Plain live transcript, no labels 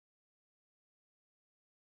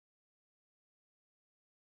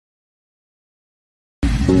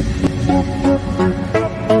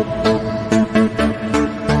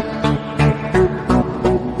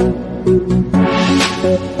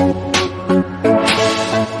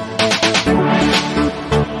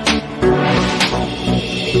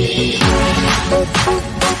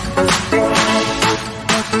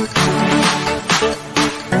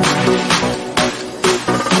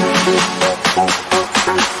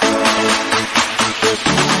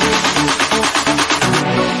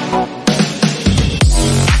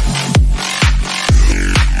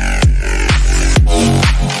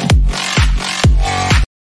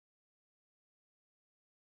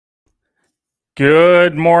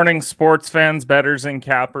Good morning, sports fans, bettors, and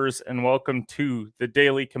cappers, and welcome to the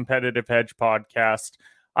Daily Competitive Hedge Podcast.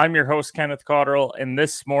 I'm your host, Kenneth Cotterill, and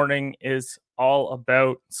this morning is all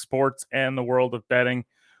about sports and the world of betting.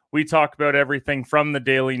 We talk about everything from the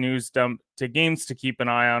daily news dump to games to keep an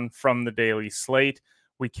eye on from the daily slate.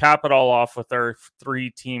 We cap it all off with our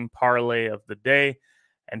three-team parlay of the day.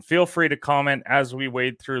 And feel free to comment as we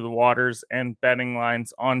wade through the waters and betting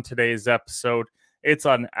lines on today's episode. It's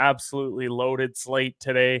an absolutely loaded slate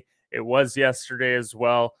today. It was yesterday as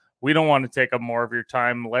well. We don't want to take up more of your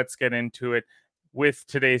time. Let's get into it with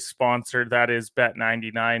today's sponsor, that is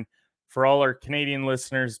Bet99. For all our Canadian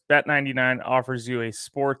listeners, Bet99 offers you a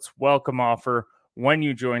sports welcome offer when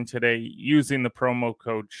you join today using the promo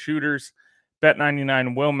code SHOOTERS.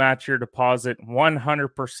 Bet99 will match your deposit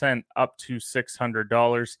 100% up to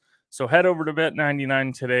 $600. So head over to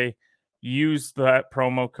Bet99 today, use that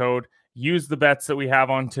promo code, use the bets that we have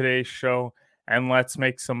on today's show, and let's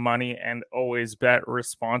make some money and always bet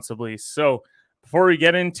responsibly. So before we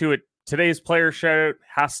get into it, today's player shout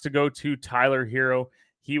has to go to Tyler Hero.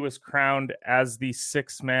 He was crowned as the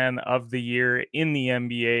sixth man of the year in the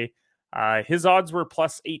NBA. His odds were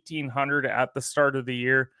plus 1,800 at the start of the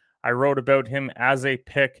year. I wrote about him as a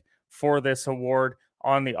pick for this award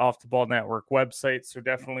on the Off the Ball Network website, so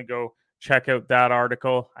definitely go check out that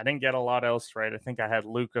article. I didn't get a lot else right. I think I had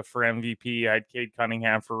Luka for MVP. I had Cade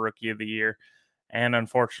Cunningham for Rookie of the Year. And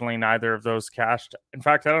unfortunately, neither of those cashed. In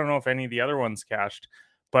fact, I don't know if any of the other ones cashed.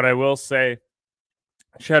 But I will say,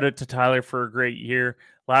 shout out to Tyler for a great year.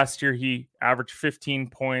 Last year, he averaged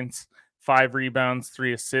 15 points, 5 rebounds,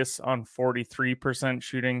 3 assists on 43%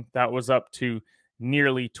 shooting. That was up to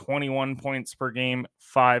nearly 21 points per game,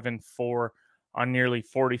 5 and 4 on nearly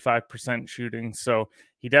 45% shooting. So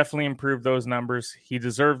he definitely improved those numbers. He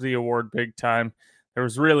deserved the award big time. There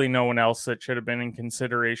was really no one else that should have been in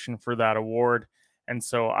consideration for that award. And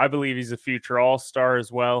so I believe he's a future all-star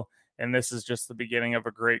as well. And this is just the beginning of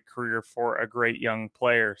a great career for a great young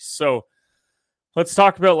player. So let's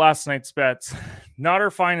talk about last night's bets. Not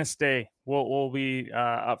our finest day. We'll be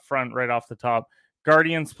up front right off the top.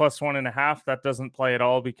 Guardians plus 1.5. That doesn't play at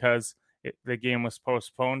all because the game was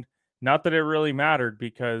postponed. Not that it really mattered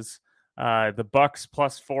because the Bucks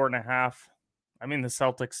plus 4.5. I mean, the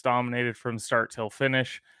Celtics dominated from start till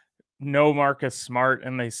finish. No Marcus Smart,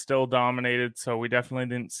 and they still dominated, so we definitely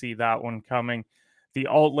didn't see that one coming. The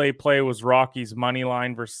alt-lay play was Rockies' money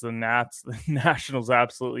line versus the Nats. The Nationals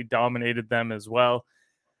absolutely dominated them as well.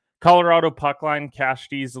 Colorado puck line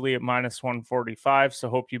cashed easily at minus 145, so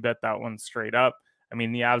hope you bet that one straight up. I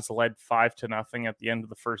mean, the Avs led 5-0 at the end of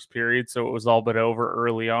the first period, so it was all but over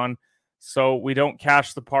early on. So we don't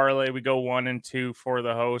cash the parlay. We go 1 and 2 for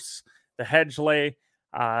the hosts. The hedge lay,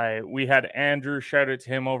 we had Andrew, shout out to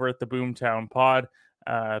him over at the Boomtown Pod.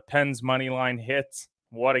 Penn's money line hits.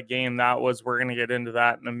 What a game that was. We're going to get into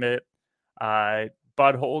that in a bit.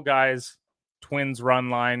 Bud Hole guys, Twins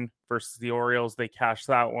run line versus the Orioles. They cashed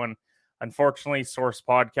that one. Unfortunately, Source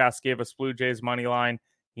Podcast gave us Blue Jays money line.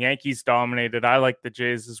 Yankees dominated. I like the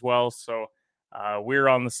Jays as well. So we're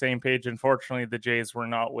on the same page. Unfortunately, the Jays were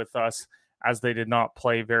not with us as they did not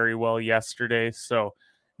play very well yesterday. So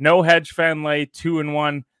no hedge fan lay,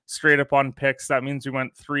 2-1 straight up on picks. That means we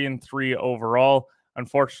went 3-3 overall.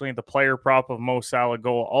 Unfortunately, the player prop of Mo Salah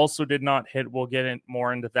goal also did not hit. We'll get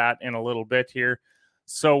more into that in a little bit here.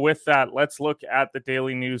 So with that, let's look at the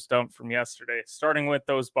daily news dump from yesterday, starting with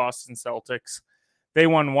those Boston Celtics. They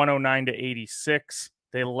won 109-86.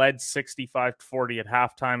 They led 65-40 at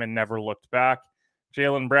halftime and never looked back.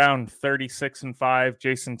 Jaylen Brown, 36-5.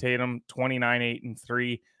 Jason Tatum,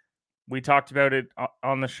 29-8-3. We talked about it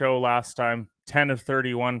on the show last time. 10 of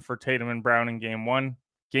 31 for Tatum and Brown in game 1.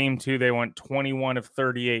 Game 2, they went 21 of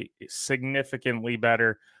 38, significantly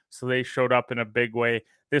better. So they showed up in a big way.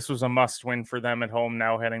 This was a must win for them at home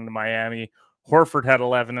now heading to Miami. Horford had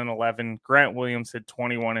 11-11. Grant Williams had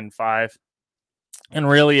 21-5. And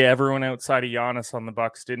really everyone outside of Giannis on the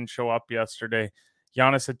Bucks didn't show up yesterday.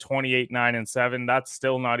 Giannis had 28, 9, and 7. That's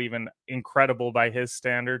still not even incredible by his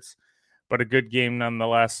standards. but a good game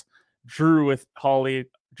nonetheless. Drew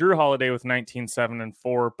Holiday with 19, 7, and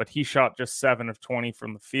 4, but he shot just 7 of 20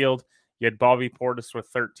 from the field. You had Bobby Portis with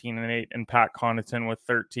 13 and 8 and Pat Connaughton with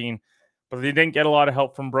 13. But they didn't get a lot of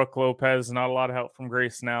help from Brooke Lopez, not a lot of help from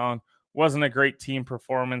Grayson Allen. Wasn't a great team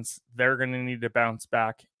performance. They're going to need to bounce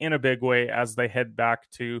back in a big way as they head back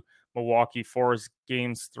to Milwaukee for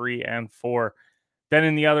games 3 and 4. Then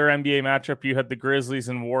in the other NBA matchup, you had the Grizzlies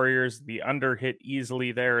and Warriors. The under hit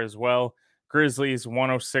easily there as well. Grizzlies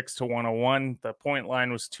 106 to 101. The point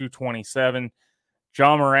line was 227.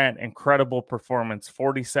 Ja Morant, incredible performance,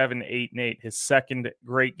 47, 8, and 8, his second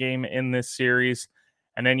great game in this series.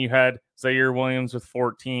 And then you had Zaire Williams with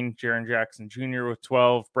 14, Jaren Jackson Jr. with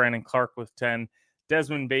 12, Brandon Clark with 10.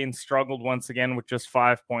 Desmond Bane struggled once again with just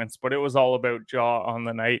 5 points, but it was all about Ja on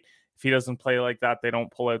the night. If he doesn't play like that, they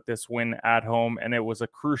don't pull out this win at home, and it was a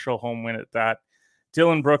crucial home win at that.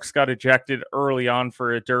 Dylan Brooks got ejected early on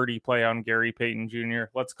for a dirty play on Gary Payton Jr.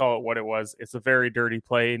 Let's call it what it was. It's a very dirty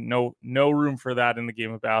play. No room for that in the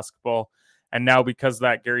game of basketball. And now because of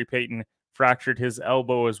that, Gary Payton fractured his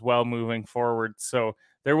elbow as well moving forward. So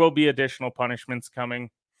there will be additional punishments coming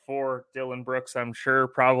for Dylan Brooks, I'm sure,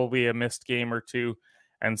 probably a missed game or two.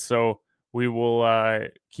 And so we will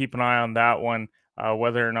keep an eye on that one.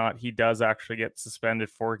 Whether or not he does actually get suspended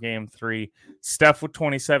for game 3. Steph with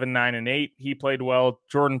 27, 9, and 8. He played well.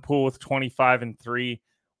 Jordan Poole with 25 and 3.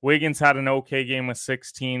 Wiggins had an okay game with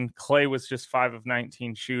 16. Clay was just 5 of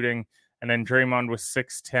 19 shooting. And then Draymond was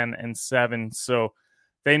 6, 10, and 7. So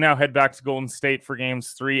they now head back to Golden State for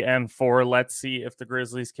games 3 and 4. Let's see if the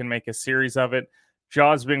Grizzlies can make a series of it.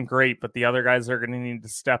 Ja's been great, but the other guys are going to need to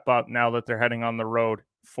step up now that they're heading on the road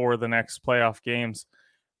for the next playoff games.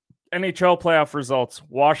 NHL playoff results.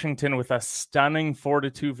 Washington with a stunning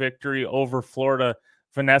 4-2 victory over Florida.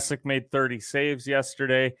 Vanessic made 30 saves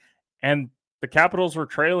yesterday, and the Capitals were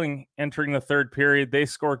trailing entering the third period. They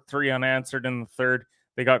scored 3 unanswered in the third.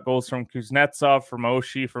 They got goals from Kuznetsov, from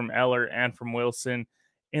Oshie, from Eller, and from Wilson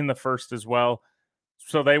in the first as well.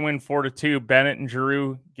 So they win 4-2. Bennett and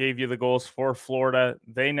Giroux gave you the goals for Florida.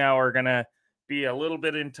 They now are going to be a little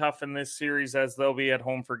bit tough in this series as they'll be at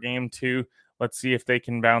home for game 2. Let's see if they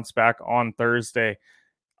can bounce back on Thursday.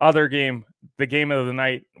 Other game, the game of the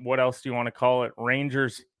night, what else do you want to call it?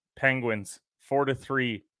 Rangers, Penguins,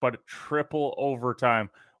 4-3, but triple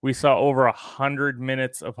overtime. We saw over 100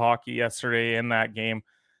 minutes of hockey yesterday in that game.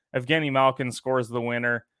 Evgeny Malkin scores the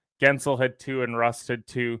winner. Gensel had 2 and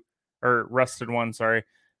rusted 1, sorry.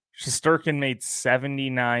 Shesterkin made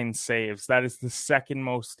 79 saves. That is the second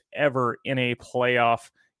most ever in a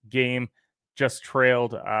playoff game. Just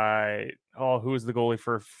trailed, who was the goalie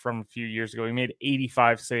from a few years ago? He made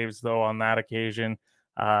 85 saves, though, on that occasion.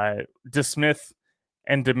 DeSmith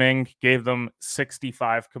and Domingue gave them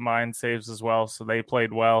 65 combined saves as well, so they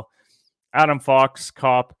played well. Adam Fox,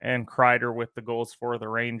 Kopp, and Kreider with the goals for the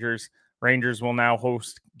Rangers. Rangers will now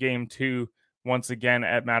host Game 2 once again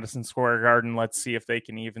at Madison Square Garden. Let's see if they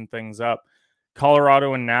can even things up.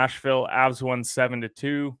 Colorado and Nashville, Avs won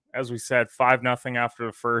 7-2. As we said, 5-0 after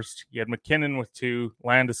the first. You had McKinnon with 2,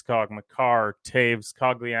 Landeskog, McCarr, Taves,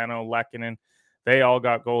 Cogliano, Lehkonen. They all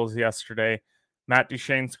got goals yesterday. Matt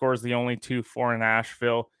Duchene scores the only 2 for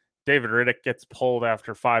Nashville. David Riddick gets pulled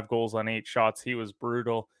after 5 goals on 8 shots. He was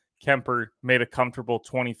brutal. Kemper made a comfortable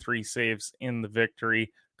 23 saves in the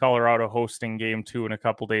victory. Colorado hosting game 2 in a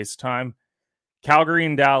couple days' time. Calgary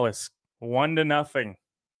and Dallas, 1-0.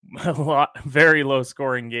 Very low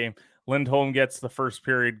scoring game. Lindholm gets the first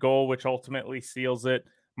period goal, which ultimately seals it.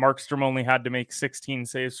 Markstrom only had to make 16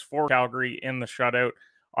 saves for Calgary in the shutout.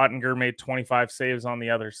 Ottinger made 25 saves on the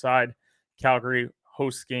other side. Calgary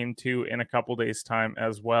hosts game 2 in a couple days' time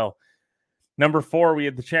as well. Number 4, we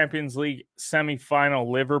had the Champions League semifinal.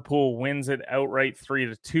 Liverpool wins it outright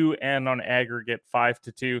 3-2 and on aggregate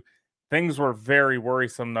 5-2. Things were very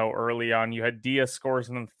worrisome, though, early on. You had Diaz scores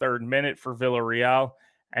in the 3rd minute for Villarreal,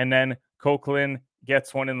 and then Coquelin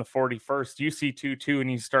gets one in the 41st. You see 2-2,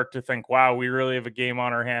 and you start to think, wow, we really have a game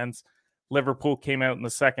on our hands. Liverpool came out in the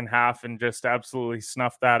second half and just absolutely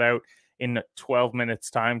snuffed that out in 12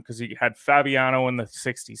 minutes' time because you had Fabiano in the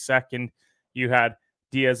 62nd, you had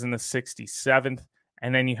Diaz in the 67th,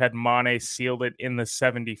 and then you had Mane sealed it in the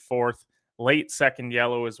 74th. Late second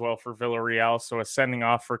yellow as well for Villarreal, so a sending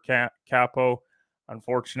off for Capo,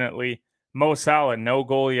 unfortunately. Mo Salah, no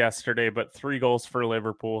goal yesterday, but 3 goals for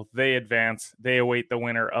Liverpool. They advance. They await the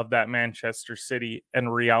winner of that Manchester City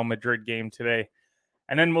and Real Madrid game today.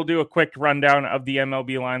 And then we'll do a quick rundown of the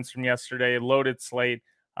MLB lines from yesterday. Loaded slate.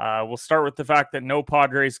 We'll start with the fact that no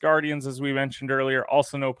Padres Guardians, as we mentioned earlier.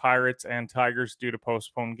 Also no Pirates and Tigers due to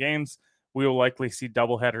postponed games. We will likely see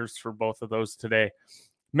doubleheaders for both of those today.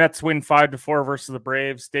 Mets win 5-4 versus the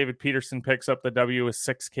Braves. David Peterson picks up the W with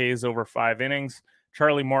 6 Ks over 5 innings.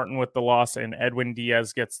 Charlie Morton with the loss, and Edwin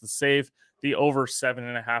Diaz gets the save. The over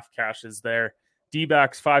 7.5 cashes there.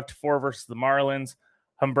 D-backs 5-4 versus the Marlins.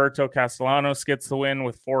 Humberto Castellanos gets the win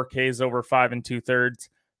with 4 Ks over 5 2/3.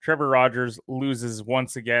 Trevor Rogers loses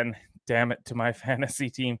once again. Damn it to my fantasy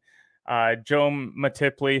team. Joe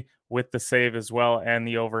Matipley with the save as well, and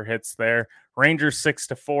the over hits there. Rangers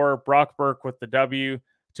 6-4. Brock Burke with the W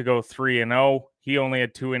to go 3-0. He only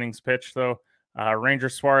had 2 innings pitched, though. Ranger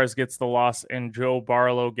Suarez gets the loss, and Joe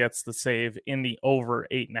Barlow gets the save in the over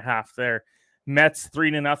 8.5 there. Mets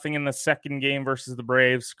 3-0 in the second game versus the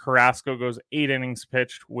Braves. Carrasco goes 8 innings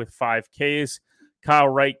pitched with 5 Ks. Kyle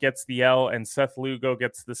Wright gets the L, and Seth Lugo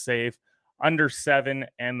gets the save. Under 7,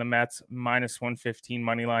 and the Mets minus 115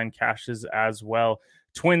 money line cashes as well.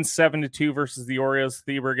 Twins 7-2 versus the Orioles.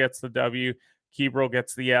 Thieber gets the W. Keebrell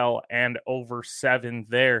gets the L, and over 7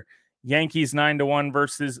 there. Yankees 9-1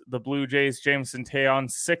 versus the Blue Jays. Jameson Taillon,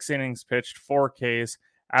 6 innings pitched, 4 Ks.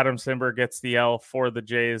 Adam Simber gets the L for the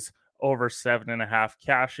Jays, over 7.5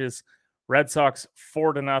 cashes. Red Sox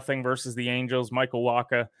 4-0 versus the Angels. Michael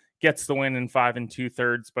Wacha gets the win in 5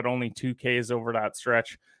 2/3, but only 2 Ks over that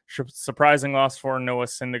stretch. Surprising loss for Noah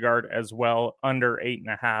Syndergaard as well, under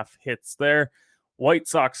 8.5 hits there. White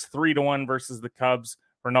Sox 3-1 versus the Cubs.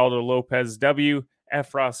 Ronaldo Lopez W.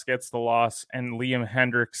 Efros gets the loss, and Liam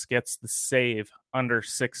Hendricks gets the save, under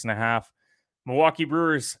 6.5. Milwaukee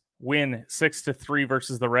Brewers win 6-3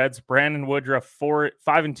 versus the Reds. Brandon Woodruff 5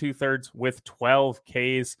 2/3 with 12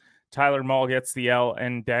 Ks. Tyler Mahle gets the L,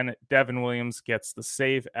 and Devin Williams gets the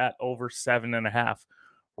save at over 7.5.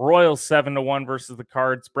 Royals 7-1 versus the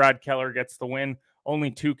Cards. Brad Keller gets the win,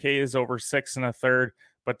 only 2 Ks over 6 1/3,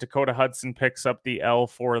 but Dakota Hudson picks up the L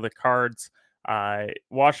for the Cards.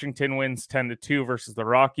 Washington wins 10-2 versus the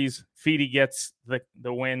Rockies. Feedy gets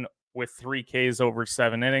the win with 3 Ks over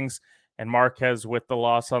 7 innings, and Marquez with the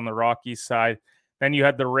loss on the Rockies side. Then you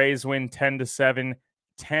had the Rays win 10-7.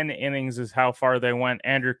 10 innings is how far they went.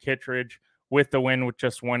 Andrew Kittredge with the win with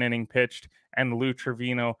just 1 inning pitched, and Lou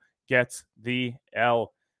Trevino gets the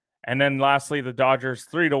L. And then lastly, the Dodgers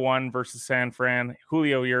 3-1 versus San Fran.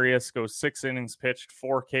 Julio Urias goes 6 innings pitched,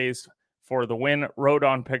 4 Ks for the win.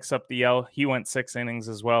 Rodon picks up the L. He went 6 innings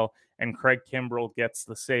as well. And Craig Kimbrell gets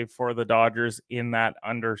the save for the Dodgers in that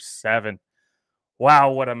under 7.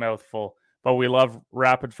 Wow, what a mouthful. But we love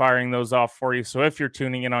rapid firing those off for you. So if you're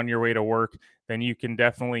tuning in on your way to work, then you can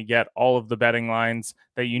definitely get all of the betting lines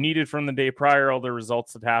that you needed from the day prior, all the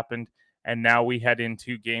results that happened. And now we head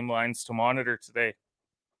into game lines to monitor today.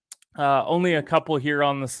 Only a couple here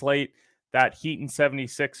on the slate. That Heat and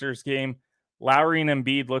 76ers game. Lowry and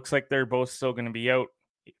Embiid looks like they're both still going to be out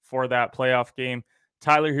for that playoff game.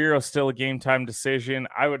 Tyler Hero still a game time decision.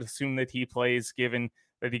 I would assume that he plays, given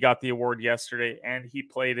that he got the award yesterday and he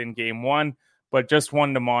played in game 1, but just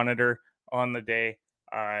one to monitor on the day.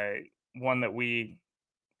 One that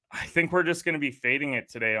I think we're just going to be fading it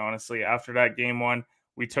today, honestly. After that game 1,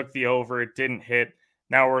 we took the over. It didn't hit.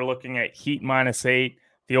 Now we're looking at Heat -8.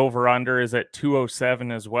 The over-under is at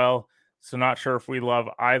 207 as well. So not sure if we love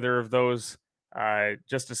either of those.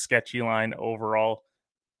 Just a sketchy line overall.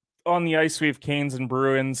 On the ice, we have Canes and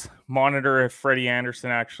Bruins. Monitor if Freddie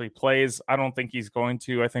Anderson actually plays. I don't think he's going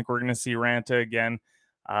to. I think we're going to see Ranta again.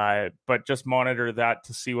 But just monitor that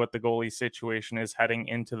to see what the goalie situation is heading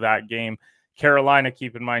into that game. Carolina,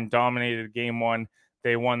 keep in mind, dominated game 1.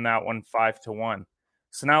 They won that one 5-1.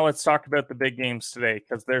 So now let's talk about the big games today,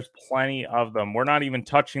 because there's plenty of them. We're not even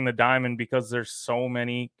touching the diamond because there's so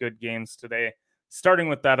many good games today. Starting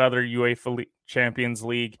with that other UEFA Champions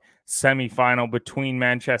League semifinal between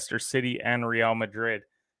Manchester City and Real Madrid.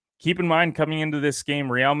 Keep in mind, coming into this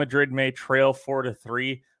game, Real Madrid may trail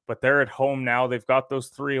 4-3, but they're at home now. They've got those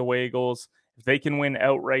 3 away goals. If they can win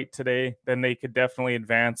outright today, then they could definitely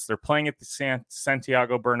advance. They're playing at the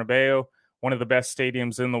Santiago Bernabeu, one of the best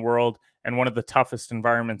stadiums in the world and one of the toughest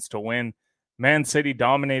environments to win. Man City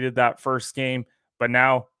dominated that first game, but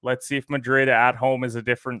now let's see if Madrid at home is a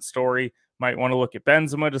different story. Might want to look at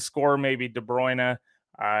Benzema to score, maybe De Bruyne,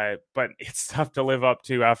 but it's tough to live up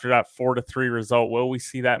to after that 4-3 result. Will we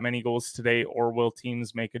see that many goals today, or will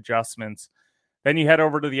teams make adjustments? Then you head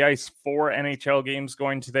over to the ice. 4 NHL games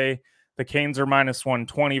going today. The Canes are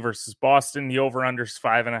 -120 versus Boston. The over-under is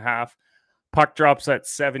 5.5. Puck drops at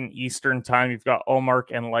 7 Eastern time. You've got Ullmark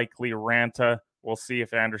and likely Ranta. We'll see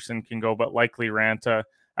if Anderson can go, but likely Ranta.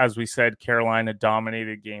 As we said, Carolina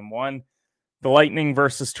dominated game 1. The Lightning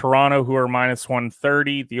versus Toronto, who are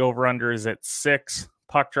 -130. The over-under is at 6.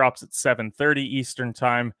 Puck drops at 7:30 Eastern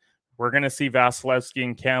time. We're going to see Vasilevsky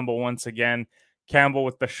and Campbell once again. Campbell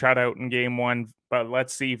with the shutout in game 1. But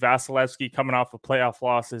let's see. Vasilevsky coming off a playoff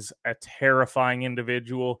loss is a terrifying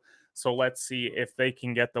individual. So let's see if they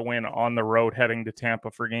can get the win on the road heading to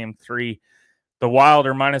Tampa for game 3. The Wild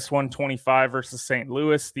are minus 125 versus St.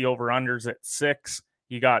 Louis. The over-under's at 6.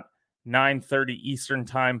 You got 9:30 Eastern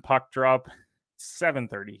time puck drop.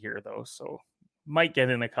 7:30 here, though, so might get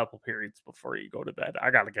in a couple periods before you go to bed. I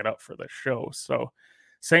got to get up for the show. So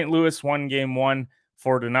St. Louis won game 1,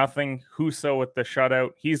 4-0. Husso with the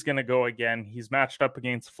shutout. He's going to go again. He's matched up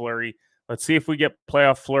against Fleury. Let's see if we get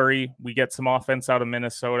playoff Fleury. We get some offense out of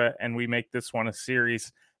Minnesota, and we make this one a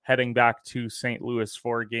series heading back to St. Louis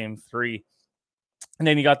for game 3. And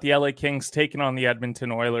then you got the LA Kings taking on the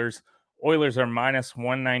Edmonton Oilers. Oilers are minus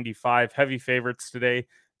 195, heavy favorites today.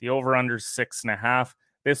 The over-under is 6.5.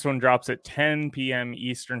 This one drops at 10 p.m.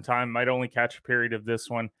 Eastern time. Might only catch a period of this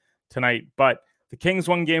one tonight. But the Kings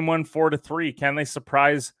won game 1 4-3. Can they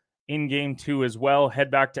surprise in game 2 as well?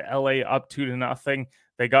 Head back to LA up 2-0.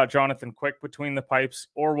 They got Jonathan Quick between the pipes,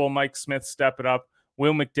 or will Mike Smith step it up?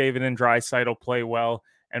 Will McDavid and Draisaitl play well?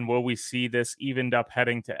 And will we see this evened up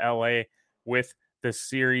heading to LA with the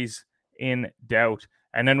series in doubt?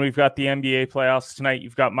 And then we've got the NBA playoffs tonight.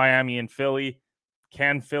 You've got Miami and Philly.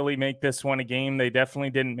 Can Philly make this one a game? They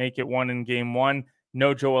definitely didn't make it one in game 1.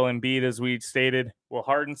 No Joel Embiid, as we stated. Will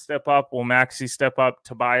Harden step up? Will Maxey step up?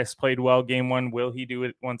 Tobias played well game 1. Will he do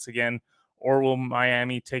it once again? Or will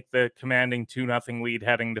Miami take the commanding 2-0 lead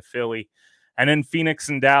heading to Philly? And then Phoenix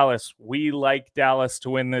and Dallas. We like Dallas to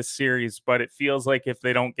win this series, but it feels like if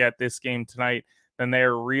they don't get this game tonight, then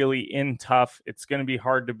they're really in tough. It's going to be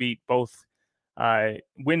hard to beat both,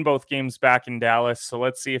 win both games back in Dallas. So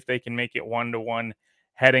let's see if they can make it 1-1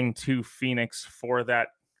 heading to Phoenix for that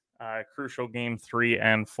crucial game 3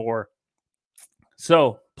 and 4.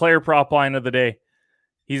 So player prop line of the day.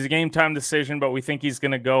 He's a game time decision, but we think he's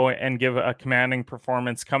going to go and give a commanding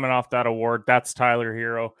performance coming off that award. That's Tyler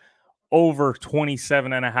Hero. Over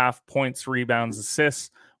 27.5 points, rebounds,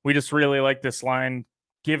 assists. We just really like this line,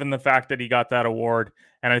 given the fact that he got that award.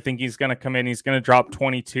 And I think he's going to come in. He's going to drop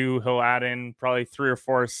 22. He'll add in probably 3 or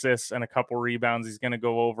 4 assists and a couple rebounds. He's going to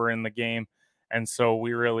go over in the game. And so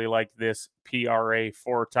we really like this PRA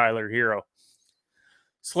for Tyler Hero.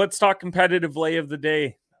 So let's talk competitive lay of the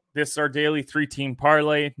day. This is our daily 3-team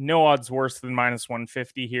parlay. No odds worse than minus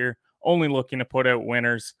 150 here. Only looking to put out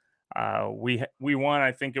winners. We won,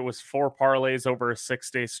 I think it was 4 parlays over a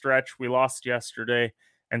 6-day stretch. We lost yesterday.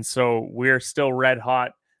 And so we're still red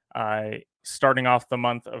hot starting off the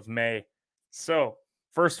month of May. So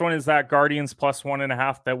first one is that Guardians plus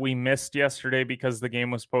 1.5 that we missed yesterday because the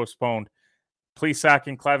game was postponed. Plesac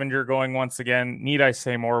and Clevenger going once again. Need I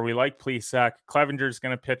say more? We like Plesac. Clevenger's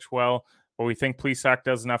going to pitch well, but we think Plesac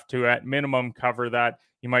does enough to, at minimum, cover that.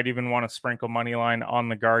 You might even want to sprinkle money line on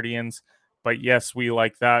the Guardians. But yes, we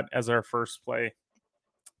like that as our first play.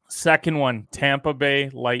 Second one, Tampa Bay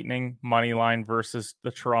Lightning money line versus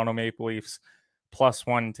the Toronto Maple Leafs plus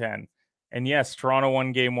 110. And yes, Toronto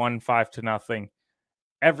won game 1 5-0.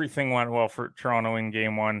 Everything went well for Toronto in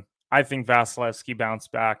game 1. I think Vasilevsky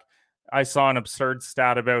bounced back. I saw an absurd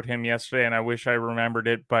stat about him yesterday, and I wish I remembered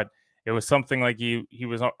it, but it was something like he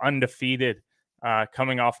was undefeated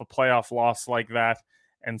coming off a playoff loss like that.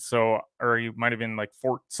 And so, or he might have been like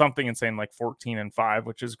something insane like 14-5,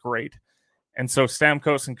 which is great. And so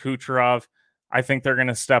Stamkos and Kucherov, I think they're going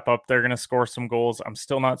to step up. They're going to score some goals. I'm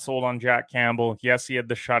still not sold on Jack Campbell. Yes, he had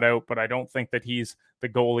the shutout, but I don't think that he's the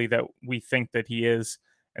goalie that we think that he is.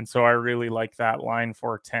 And so I really like that line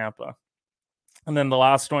for Tampa. And then the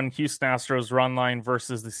last one, Houston Astros run line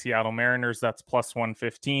versus the Seattle Mariners. That's plus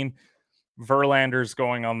 115. Verlander's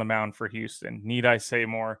going on the mound for Houston. Need I say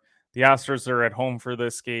more? The Astros are at home for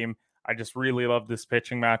this game. I just really love this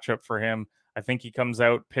pitching matchup for him. I think he comes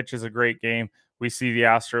out, pitches a great game. We see the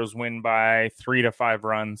Astros win by 3 to 5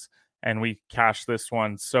 runs, and we cash this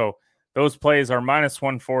one. So those plays are minus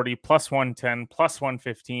 140, plus 110, plus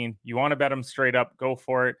 115. You want to bet them straight up, go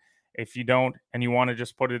for it. If you don't, and you want to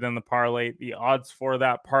just put it in the parlay, the odds for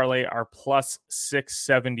that parlay are plus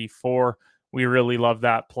 674. We really love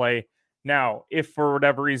that play. Now, if for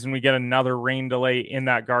whatever reason we get another rain delay in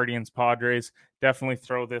that Guardians Padres, definitely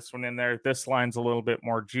throw this one in there. This line's a little bit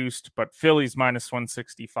more juiced, but Phillies minus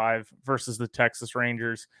 165 versus the Texas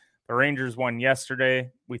Rangers. The Rangers won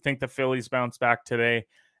yesterday. We think the Phillies bounce back today,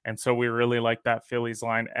 and so we really like that Phillies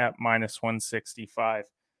line at minus 165.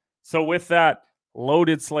 So with that,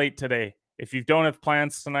 loaded slate today. If you don't have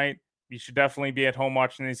plans tonight, you should definitely be at home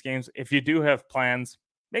watching these games. If you do have plans,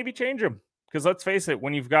 maybe change them. Because let's face it,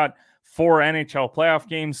 when you've got 4 NHL playoff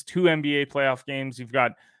games, 2 NBA playoff games, you've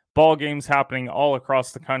got ball games happening all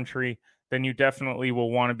across the country, then you definitely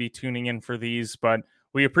will want to be tuning in for these. But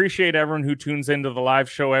We appreciate everyone who tunes into the live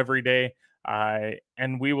show every day.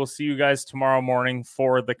 And we will see you guys tomorrow morning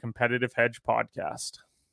for the Competitive Hedge podcast.